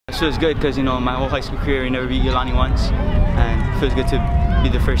feels good because, you know, my whole high school career we never beat Iolani once, and it feels good to be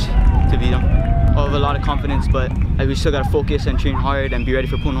the first to beat them. I have a lot of confidence, but we still got to focus and train hard and be ready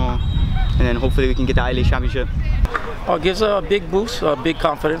for Punho, and then hopefully we can get the ILH championship. It gives a big boost, a big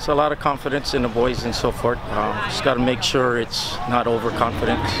confidence, a lot of confidence in the boys and so forth. Just got to make sure it's not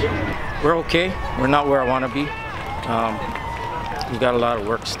overconfidence. We're okay. We're not where I want to be. We've got a lot of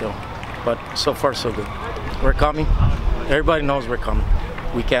work still, but so far so good. We're coming. Everybody knows we're coming.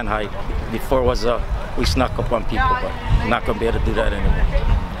 We can't hide. Before was we snuck up on people, but I'm not gonna be able to do that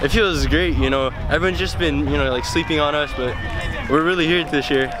anymore. It feels great, you know. Everyone's just been, you know, like sleeping on us, but we're really here this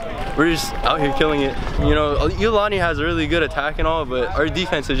year. We're just out here killing it. You know, Iolani has a really good attack and all, but our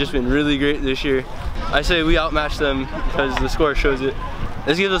defense has just been really great this year. I say we outmatched them because the score shows it.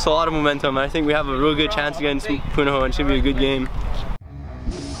 This gives us a lot of momentum. I think we have a real good chance against Punho, and it's gonna be a good game.